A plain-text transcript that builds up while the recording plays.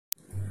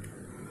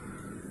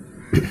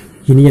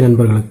இனிய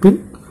நண்பர்களுக்கு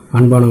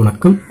அன்பான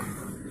வணக்கம்.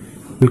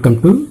 Welcome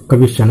to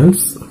Kavi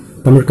channels,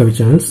 Tamil Kavi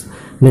channels.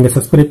 நீங்கள்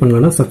சப்ஸ்கிரைப்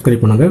பண்ணலன்னா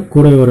சப்ஸ்கிரைப் பண்ணுங்க.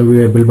 கூட ஒரு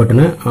பெல்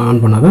பட்டனை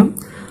ஆன் பண்ணாதான்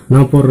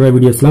நான் போடுற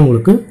வீடியோஸ்லாம்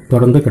உங்களுக்கு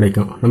தொடர்ந்து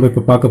கிடைக்கும். நம்ம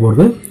இப்போ பார்க்க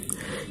போகிறது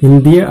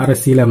இந்திய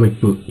அரசியல்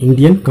அமைப்பு,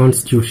 இந்தியன்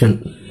கான்ஸ்டியூஷன்.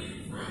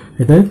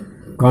 இது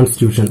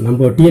கான்ஸ்டியூஷன்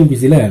நம்ம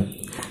டிஎன்பிசியில்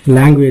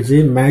லாங்குவேஜ்,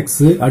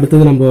 மேக்ஸு,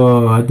 அடுத்தது நம்ம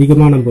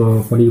அதிகமாக நம்ம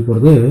படிக்க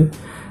போகிறது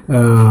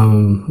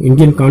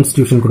இந்தியன்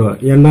கான்ஸ்டியூஷன் கூட.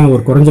 ஏன்னா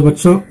ஒரு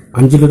குறைஞ்சபட்சம்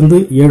 5லிருந்து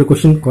 7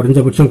 கொஸ்டின்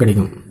குறைஞ்சபட்சம்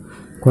கிடைக்கும்,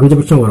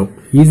 குறைஞ்சபட்சம் வரும்.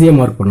 ஈஸியாக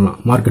மார்க் பண்ணலாம்,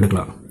 மார்க்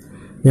எடுக்கலாம்.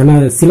 ஏன்னா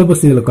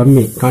சிலபஸ் இதில்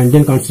கம்மி,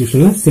 இந்தியன்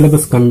கான்ஸ்டியூஷனில்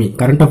சிலபஸ் கம்மி.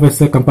 கரண்ட்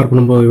அஃபேர்ஸை கம்பேர்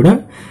பண்ணும்போது விட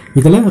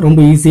இதில் ரொம்ப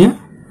ஈஸியாக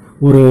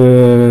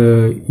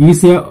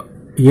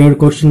 7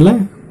 கொஸ்டினில்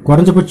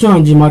குறைஞ்சபட்சம்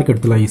 5 மார்க்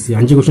எடுத்துலாம்.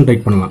 ஈஸியாக 5 கொஸ்டின்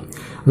ரைட் பண்ணலாம்.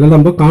 அதனால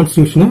நம்ம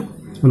கான்ஸ்டியூஷனை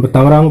நம்ம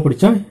தவறாமல்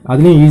படித்தா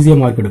அதுலேயும் ஈஸியாக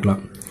மார்க்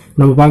எடுக்கலாம்.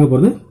 நம்ம பார்க்க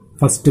போகிறது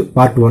ஃபர்ஸ்ட்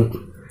பார்ட் 1.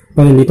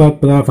 இப்போ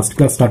தான் ஃபர்ஸ்ட்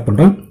கிளாஸ் ஸ்டார்ட்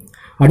பண்ணுறேன்.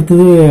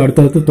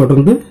 அடுத்தடுத்து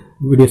தொடர்ந்து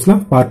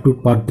வீடியோஸ்லாம் பார்ட் 2,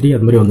 பார்ட் 3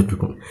 அது மாதிரி வந்துட்டு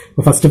இருக்கும்.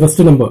 இப்போ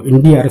ஃபர்ஸ்ட் நம்ம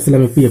இந்திய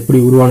அரசியலமைப்பு எப்படி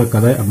உருவான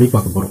கதை அப்படி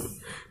பார்க்க போகிறோம்.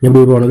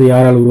 எப்படி உருவானது,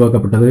 யாரால்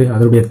உருவாக்கப்பட்டது,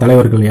 அதனுடைய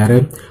தலைவர்கள் யார்,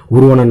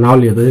 உருவான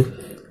நாள் எது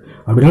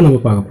அப்படின்னா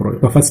நம்ம பார்க்க போகிறோம்.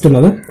 இப்போ ஃபர்ஸ்ட்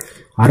என்னது,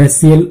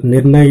 அரசியல்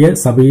நிர்ணய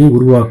சபையை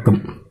உருவாக்கம்.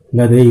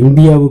 அதாவது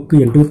இந்தியாவுக்கு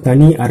என்று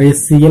தனி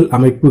அரசியல்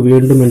அமைப்பு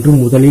வேண்டும் என்று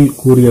முதலில்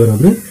கூறியவர்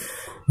வந்து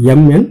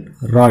M.N.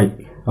 ராய்.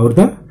 அவர்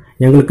தான்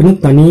எங்களுக்குன்னு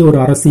தனி ஒரு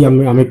அரசியல்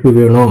அமைப்பு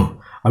வேணும்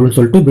அப்படின்னு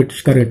சொல்லிட்டு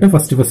பிரிட்டிஷ்காரர்கிட்ட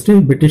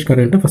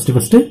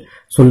ஃபர்ஸ்ட்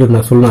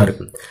சொன்னாரு.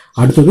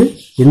 அடுத்தது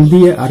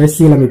இந்திய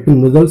அரசியல்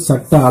அமைப்பின் முதல்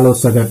சட்ட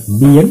ஆலோசகர்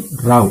B.N.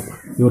 ராவ்.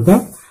 இவர்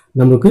தான்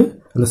நமக்கு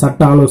அந்த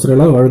சட்ட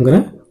ஆலோசனைலாம் வழங்குற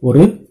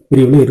ஒரு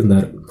பிரிவில்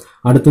இருந்தார்.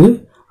 அடுத்தது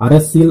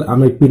அரசியல்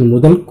அமைப்பின்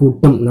முதல்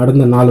கூட்டம்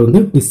நடந்த நாள் வந்து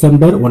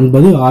டிசம்பர்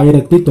 9,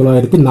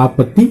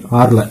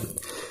 1946.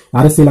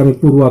 அரசியல்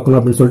அமைப்பு உருவாக்கணும்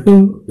அப்படின்னு சொல்லிட்டு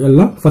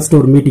எல்லாம் ஃபர்ஸ்ட்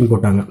ஒரு மீட்டிங்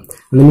போட்டாங்க.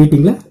 அந்த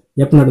மீட்டிங்ல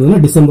எப்ப நடந்ததுன்னா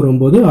டிசம்பர்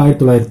 9,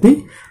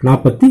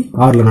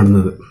 1946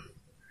 நடந்தது.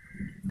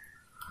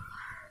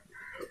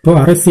 இப்போ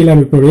அரசியல்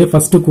அமைப்புடைய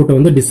ஃபர்ஸ்ட் கூட்டம்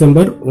வந்து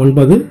டிசம்பர்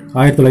 9,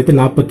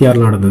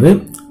 1946 நடந்தது.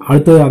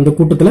 அடுத்து அந்த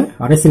கூட்டத்தில்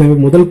அரசியல்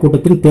அமைப்பு முதல்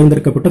கூட்டத்தில்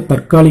தேர்ந்தெடுக்கப்பட்ட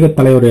தற்காலிக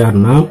தலைவர்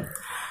யாருன்னா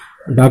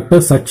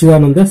டாக்டர்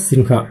சச்சிதானந்த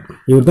சின்ஹா.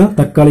 இவர் தான்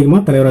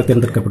தற்காலிகமாக தலைவராக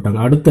தேர்ந்தெடுக்கப்பட்டாங்க.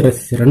 அடுத்த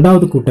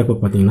 2வது கூட்டம் இப்போ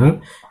பார்த்தீங்கன்னா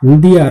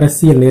இந்திய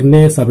அரசியல்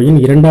நிர்ணய சபையின்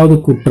 2வது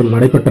கூட்டம்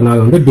நடைபெற்ற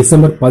நாள் வந்து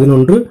டிசம்பர்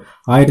 11,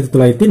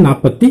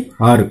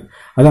 1946.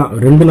 அதான்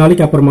 2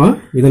 நாளைக்கு அப்புறமா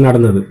இது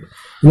நடந்தது.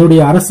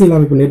 இதனுடைய அரசியல்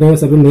அமைப்பு நிர்ணய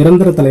சபையின்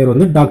நிரந்தர தலைவர்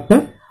வந்து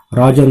டாக்டர்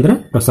ராஜேந்திர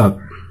பிரசாத்.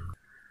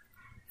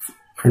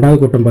 2வது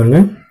கூட்டம் பாருங்க,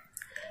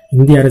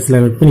 இந்திய அரசியல்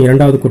அமைப்பின்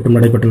 2வது கூட்டம்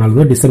நடைபெற்ற நாள்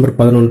வந்து டிசம்பர்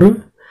 11,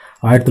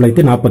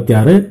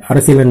 1946.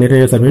 அரசியல்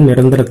நிர்ணய சபையின்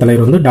நிரந்தர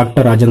தலைவர் வந்து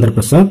டாக்டர் ராஜேந்திர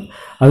பிரசாத்.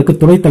 அதுக்கு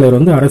துணைத் தலைவர்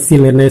வந்து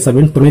அரசியல் நிர்ணய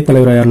சபையின் துணைத்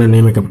தலைவர் யாருன்னு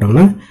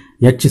நியமிக்கப்பட்டாங்கன்னா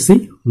H.C.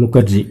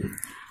 முகர்ஜி.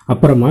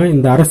 அப்புறமா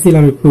இந்த அரசியல்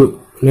அமைப்பு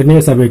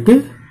நிர்ணய சபைக்கு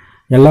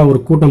எல்லாம் ஒரு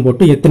கூட்டம்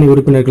போட்டு எத்தனை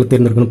உறுப்பினர்கள்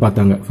தேர்ந்தெடுக்கணும்னு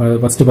பார்த்தாங்க.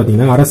 ஃபர்ஸ்ட்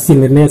பாத்தீங்கன்னா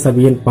அரசியல் நிர்ணய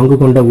சபையின் பங்கு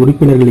கொண்ட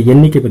உறுப்பினர்கள்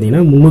எண்ணிக்கை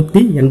பாத்தீங்கன்னா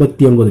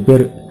 389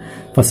 பேர்.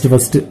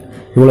 ஃபர்ஸ்ட்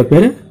இவ்வளவு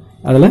பேர்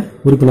அதுல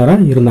உறுப்பினரா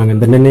இருந்தாங்க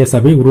இந்த நிர்ணய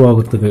சபை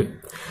உருவாகிறதுக்கு.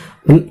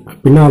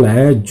 பின்னால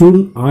ஜூன்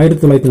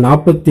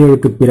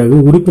 1947க்கு பிறகு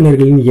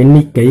உறுப்பினர்களின்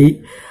எண்ணிக்கை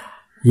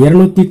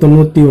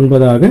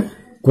 299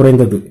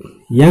 குறைந்தது.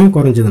 ஏன்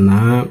குறைஞ்சதுன்னா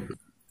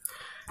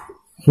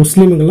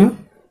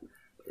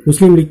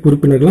முஸ்லீம் லீக்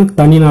உறுப்பினர்கள்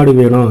தனி நாடு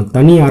வேணும்,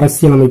 தனி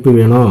அரசியல் அமைப்பு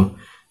வேணும்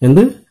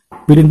என்று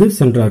பிரிந்து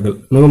சென்றார்கள்.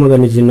 முகமது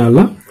அலி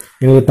ஜின்னாலாம்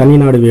எங்களுக்கு தனி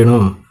நாடு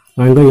வேணும்,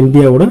 நாங்கள்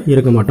இந்தியாவோட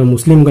இருக்க மாட்டோம்,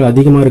 முஸ்லீம்கள்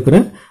அதிகமாக இருக்கிற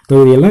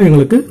தொகுதியெல்லாம்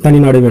எங்களுக்கு தனி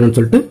நாடு வேணும்னு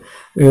சொல்லிட்டு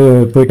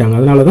போயிட்டாங்க.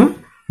 அதனாலதான்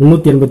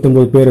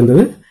 389 பேர்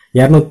இருந்தது,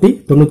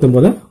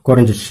 299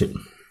 குறைஞ்சிச்சு.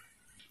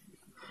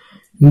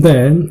 இந்த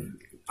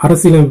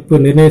அரசியலமைப்பு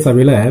நிர்ணய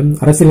சபையில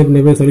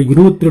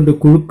 22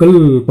 குழுக்கள்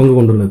பங்கு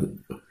கொண்டுள்ளது.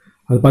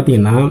 அது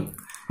பாத்தீங்கன்னா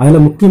அதுல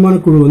முக்கியமான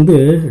குழு வந்து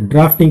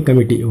டிராப்டிங்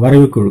கமிட்டி,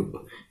 வரைவு குழு.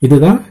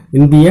 இதுதான்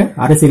இந்திய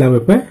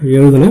அரசியலமைப்பை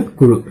எழுதின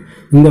குழு.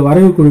 இந்த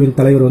வரைவு குழுவின்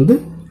தலைவர் வந்து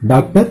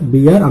டாக்டர்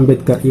B.R.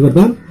 அம்பேத்கர். இவர்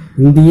தான்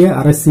இந்திய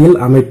அரசியல்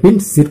அமைப்பின்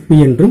சிற்பி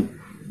என்றும்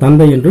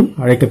தந்தை என்றும்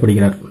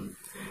அழைக்கப்படுகிறார்.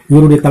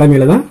 இவருடைய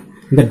தலைமையில தான்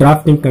இந்த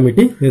டிராப்டிங்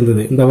கமிட்டி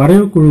இருந்தது. இந்த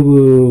வரைவு குழு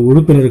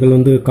உறுப்பினர்கள்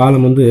வந்து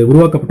காலம் வந்து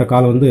உருவாக்கப்பட்ட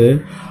காலம் வந்து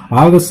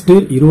ஆகஸ்ட்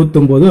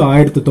 29,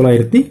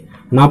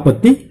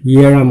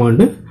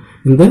 1947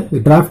 இந்த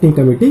டிராப்டிங்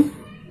கமிட்டி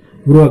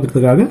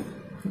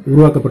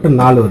உருவாக்கப்பட்ட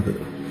நாள் வருது.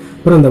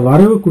 அப்புறம் அந்த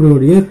வரைவு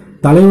குழுவுடைய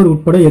தலைவர்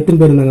உட்பட எத்தனை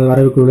பேர் இருந்தாங்க?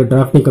 வரைவு குழு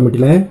டிராப்டிங்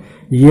கமிட்டியில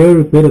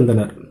 7 பேர்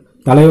இருந்தனர்.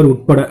 தலைவர்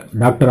உட்பட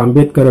டாக்டர்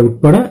அம்பேத்கர்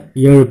உட்பட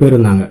 7 பேர்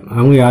இருந்தாங்க.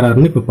 அவங்க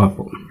யாருன்னு இப்ப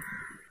பார்ப்போம்.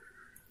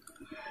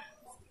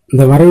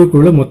 இந்த வரைவு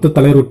குழுல மொத்த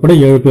தலைவர் உட்பட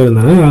 7 பேர்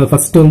இருந்தாங்க.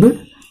 ஃபர்ஸ்ட் வந்து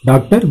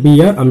டாக்டர்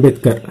B.R.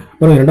 அம்பேத்கர்.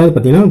 அப்புறம் 2வது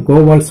பாத்தீங்கன்னா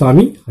கோபால்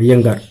சாமி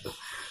ஐயங்கார்.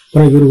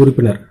 அப்புறம் இவர்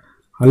உறுப்பினர்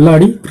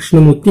அல்லாடி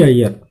கிருஷ்ணமூர்த்தி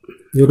ஐயர்,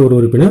 இவர் ஒரு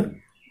உறுப்பினர்.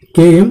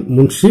 K.M.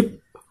 முன்ஷிப்.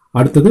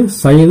 அடுத்தது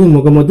சையது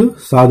முகமது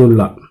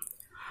சாதுல்லா.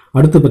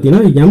 அடுத்து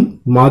பாத்தீங்கன்னா M.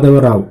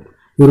 மாதவராவ்.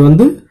 இவர்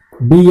வந்து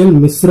B.L.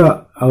 மிஸ்ரா,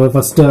 அவர்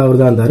ஃபர்ஸ்ட் அவர்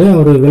தான் இருந்தாரு,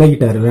 அவர்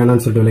விலகிட்டாரு,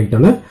 வேணான்னு சொல்லிட்டு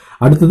விலகிட்டாங்க.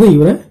 அடுத்தது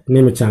இவரை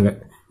நியமிச்சாங்க,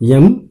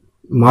 M.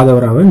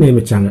 மாதவராவை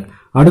நியமிச்சாங்க.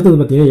 அடுத்தது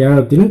பார்த்தீங்கன்னா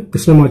 7வது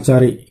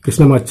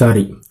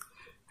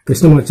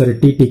கிருஷ்ணமாச்சாரி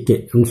டிடிகே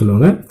அப்படின்னு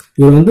சொல்லுவாங்க.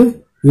 இவர்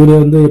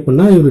வந்து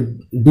எப்படின்னா இவர்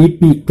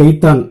டிபி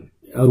கைத்தான்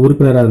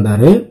உறுப்பினராக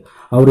இருந்தாரு.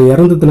 அவர்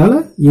இறந்ததுனால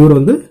இவர்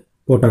வந்து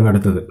போட்டாங்க.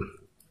 அடுத்தது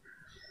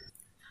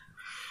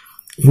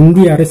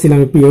இந்திய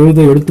அரசியலமைப்பு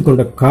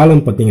எடுத்துக்கொண்ட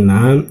காலம்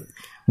பார்த்தீங்கன்னா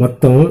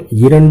மொத்தம்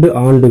 2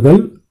 ஆண்டுகள்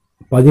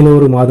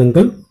 11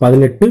 மாதங்கள்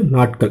 18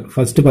 நாட்கள்.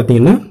 ஃபர்ஸ்ட்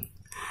பார்த்தீங்கன்னா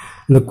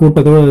இந்த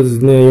கூட்டத்தோடு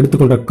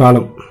எடுத்துக்கொண்ட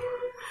காலம்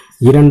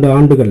 2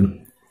 ஆண்டுகள்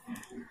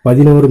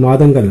 11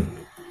 மாதங்கள்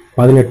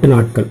 18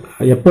 நாட்கள்.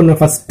 எப்போ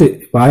ஃபர்ஸ்ட்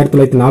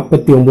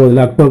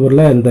 1949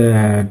 அக்டோபர்ல இந்த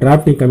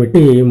டிராப்டிங்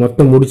கமிட்டி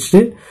மொத்தம்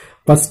முடிச்சுட்டு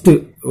ஃபர்ஸ்ட்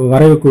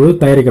வரைவு குழு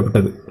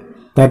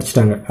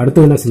தயாரிச்சிட்டாங்க.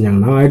 அடுத்தது என்ன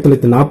செஞ்சாங்கன்னா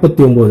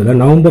 1949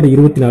 நவம்பர்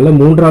 24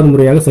 3வது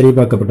முறையாக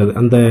சரிபார்க்கப்பட்டது.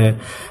 அந்த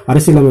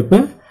அரசியலமைப்பை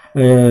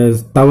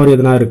தவறு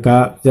எதனா இருக்கா,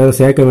 எதனா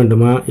சேர்க்க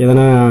வேண்டுமா,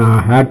 எதனா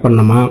ஆட்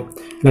பண்ணணுமா,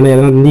 இல்லைன்னா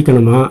எதனா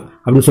நீக்கணுமா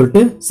அப்படின்னு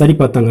சொல்லிட்டு சரி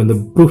பார்த்தாங்க. அந்த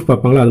ப்ரூஃப்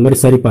பார்ப்பாங்களா, அது மாதிரி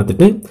சரி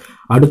பார்த்துட்டு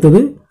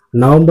அடுத்தது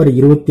நவம்பர்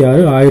 26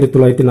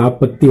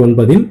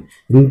 1949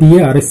 இந்திய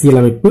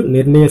அரசியலமைப்பு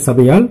நிர்ணய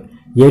சபையால்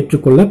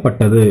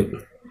ஏற்றுக்கொள்ளப்பட்டது.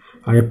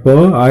 எப்போ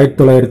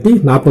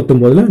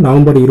 1949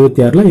 நவம்பர்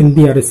 26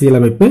 இந்திய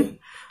அரசியலமைப்பு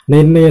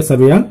நிர்ணய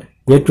சபையால்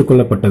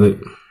ஏற்றுக்கொள்ளப்பட்டது.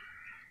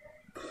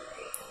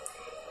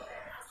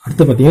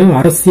 அடுத்து பார்த்தீங்கன்னா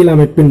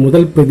அரசியலமைப்பின்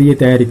முதல் பிரதியை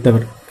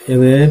தயாரித்தவர்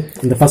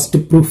இந்த ஃபர்ஸ்ட்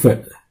ப்ரூஃப்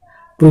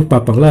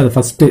பார்ப்பாங்களா, அது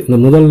ஃபர்ஸ்ட் இந்த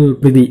முதல்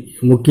பிரதி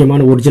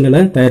முக்கியமான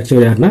ஒரிஜினலை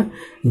தயாரிச்சவர் யாருன்னா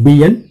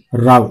BN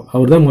ராவ்.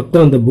 அவர் தான்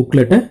மொத்தம் அந்த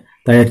புக்லெட்டை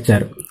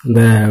தயாரிச்சார்.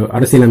 இந்த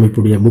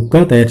அரசியலமைப்புடைய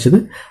புக்கை தயாரிச்சது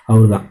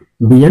அவர் தான்,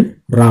 BN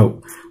ராவ்.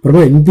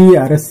 அப்புறமா இந்திய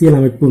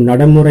அரசியலமைப்பு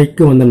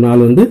நடைமுறைக்கு வந்த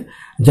நாள் வந்து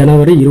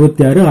ஜனவரி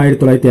 26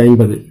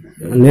 1950.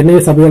 நிர்ணய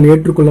சபையால்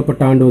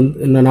ஏற்றுக்கொள்ளப்பட்ட ஆண்டு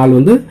இந்த நாள்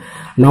வந்து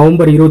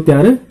நவம்பர்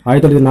 26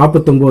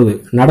 1949.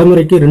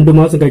 நடைமுறைக்கு 2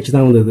 மாசம் கழிச்சு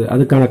தான் வந்தது.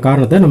 அதுக்கான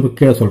காரணத்தை நம்ம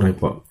கீழே சொல்றோம்.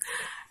 இப்போ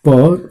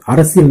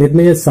அரசியல்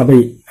நிர்ணய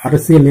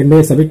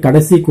சபை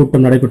கடைசி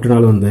கூட்டம் நடைபெற்ற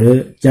நாள் வந்து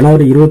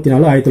ஜனவரி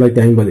 24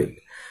 1950.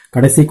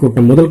 கடைசி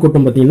கூட்டம், முதல்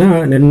கூட்டம் பார்த்தீங்கன்னா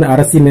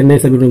அரசியல் நிர்ணய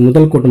சபையுடைய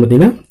முதல் கூட்டம்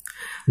பார்த்தீங்கன்னா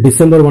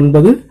டிசம்பர்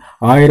 9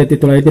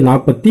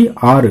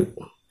 1946.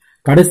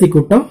 கடைசி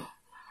கூட்டம்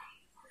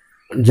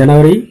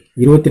ஜனவரி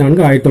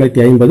 24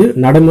 1950.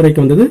 நடைமுறைக்கு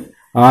வந்தது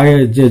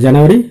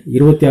ஜனவரி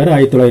 26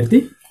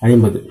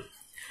 1950.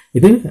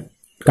 இது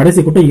கடைசி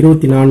கூட்டம்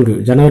 24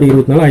 ஜனவரி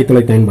 24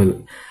 1950.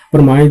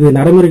 அப்புறமா இது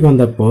நடைமுறைக்கு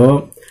வந்தப்போ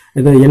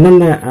இது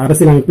என்னென்ன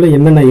அரசியலமைப்புல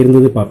என்னென்ன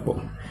இருந்தது பார்ப்போம்.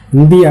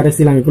 இந்திய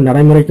அரசியலமைப்பு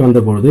நடைமுறைக்கு வந்த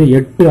பொழுது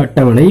 8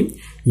 அட்டவணை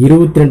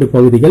 22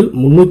 பகுதிகள்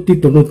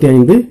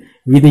 395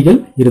 விதிகள்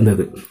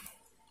இருந்தது.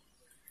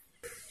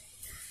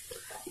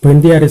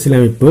 இந்திய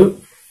அரசியலமைப்பு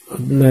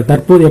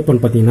தற்போது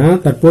எப்பன்னு பாத்தீங்கன்னா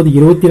தற்போது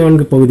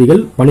 24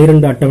 பகுதிகள்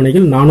 12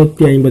 அட்டவணைகள்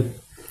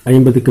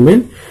 450க்கு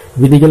மேல்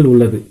விதிகள்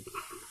உள்ளது.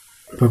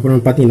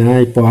 அப்புறம் பாத்தீங்கன்னா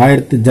இப்போ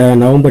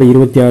நவம்பர்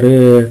 26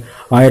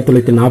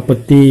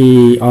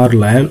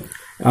 1946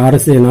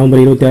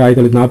 நவம்பர்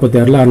 26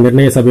 1946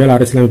 நிர்ணய சபையால்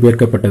அரசியலமைப்பு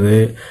ஏற்கப்பட்டது.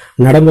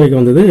 நடைமுறைக்கு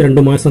வந்தது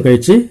 2 மாசம்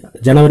கழிச்சு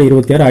ஜனவரி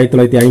 26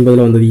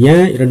 1950 வந்தது.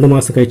 ஏன் 2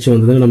 மாசம் கழிச்சு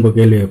வந்ததுன்னு நம்ம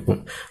கேள்வி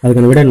வைப்போம்.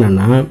 அதுக்கான விட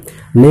என்னன்னா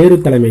நேரு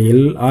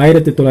தலைமையில்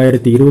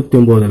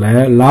 1929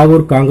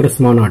 லாகூர் காங்கிரஸ்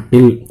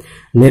மாநாட்டில்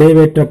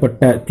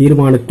நிறைவேற்றப்பட்ட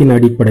தீர்மானத்தின்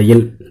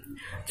அடிப்படையில்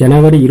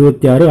ஜனவரி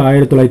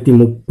 26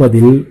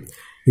 1930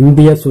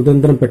 இந்திய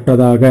சுதந்திரம்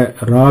பெற்றதாக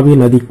ராவி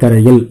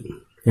நதிக்கரையில்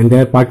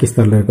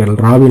பாகிஸ்தான்ல இருக்கிற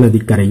ராவி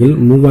நதிக்கரையில்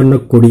மூவர்ண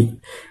கொடி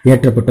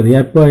ஏற்றப்பட்டது.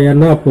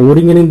 ஏன்னா அப்போ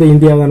ஒருங்கிணைந்த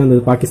இந்தியா தான்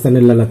இருந்தது, பாகிஸ்தான்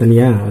இல்ல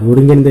தனியா,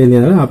 ஒருங்கிணைந்த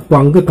இந்தியா. அப்போ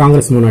அங்க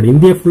காங்கிரஸ் முன்னாடி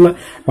இந்தியா ஃபுல்லா,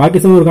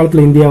 பாகிஸ்தான் ஒரு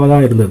காலத்துல இந்தியாவா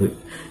தான் இருந்தது,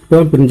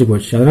 இப்பதான் பிரிஞ்சு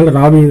போச்சு. அதனால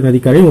ராவி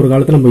நதிக்கரை ஒரு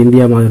காலத்துல நம்ம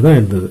இந்தியா மாதிரி தான்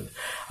இருந்தது.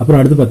 அப்புறம்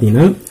அடுத்து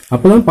பாத்தீங்கன்னா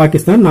அப்பதான்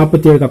பாகிஸ்தான்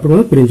 47 அப்புறம்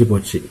தான் பிரிஞ்சு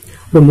போச்சு.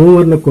 அப்புறம்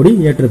மூவர்ண கொடி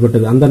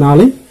ஏற்றப்பட்டது. அந்த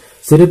நாளை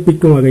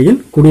சிறப்பிக்கும்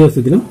வகையில் குடியரசு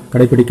தினம்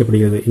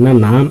கடைபிடிக்கப்படுகிறது.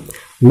 என்னன்னா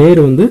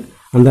நேரு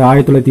அந்த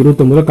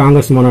 1929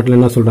 காங்கிரஸ் மாநாட்டில்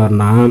என்ன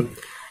சொல்றாருன்னா,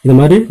 இந்த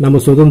மாதிரி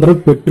நம்ம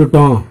சுதந்திரம்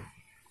பெற்றுட்டோம்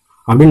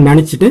அப்படின்னு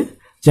நினைச்சிட்டு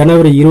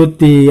ஜனவரி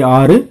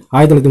 26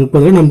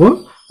 1930 நம்ம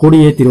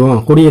கொடியேற்றி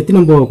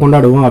நம்ம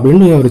கொண்டாடுவோம்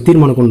அப்படின்னு ஒரு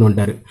தீர்மானம் கொண்டு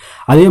வந்துட்டாரு.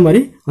 அதே மாதிரி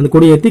அந்த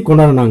கொடியேற்றி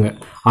கொண்டாடினாங்க.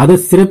 அதை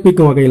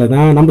சிறப்பிக்கும் வகையில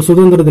தான் நம்ம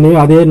சுதந்திர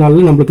தினம் அதே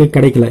நாள்ல நம்மளுக்கு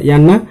கிடைக்கல.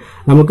 ஏன்னா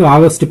நமக்கு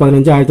ஆகஸ்ட்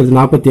 15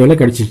 1947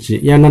 கிடைச்சிருச்சு.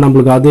 ஏன்னா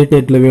நம்மளுக்கு அதே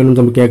டேட்ல வேணும்னு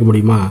நம்ம கேட்க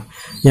முடியுமா?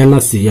 ஏன்னா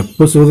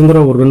எப்போ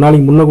சுதந்திரம் ஒரு 2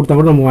 நாளைக்கு முன்ன கொடுத்தா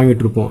கூட நம்ம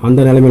வாங்கிட்டு இருப்போம், அந்த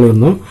நிலைமையில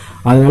இருந்தோம்.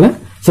 அதனால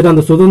சரி,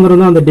 அந்த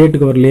சுதந்திரம் தான் அந்த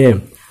டேட்டுக்கு வரலையே,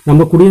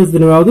 நம்ம குடியரசு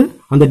தினமாவது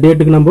அந்த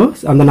டேட்டுக்கு நம்ம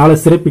அந்த நாளை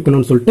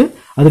சிறப்பிக்கணும்னு சொல்லிட்டு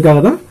அதுக்காக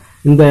தான்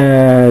இந்த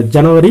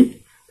ஜனவரி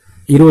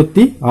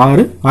 26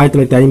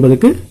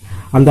 1950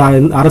 அந்த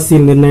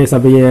அரசியல் நிர்ணய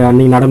சபையை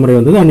அன்னைக்கு நடைமுறை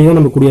வந்தது. அன்னைக்கு தான்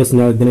நம்ம குடியரசு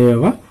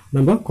தினமாக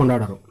நம்ம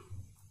கொண்டாடுறோம்.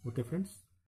 Okay friends.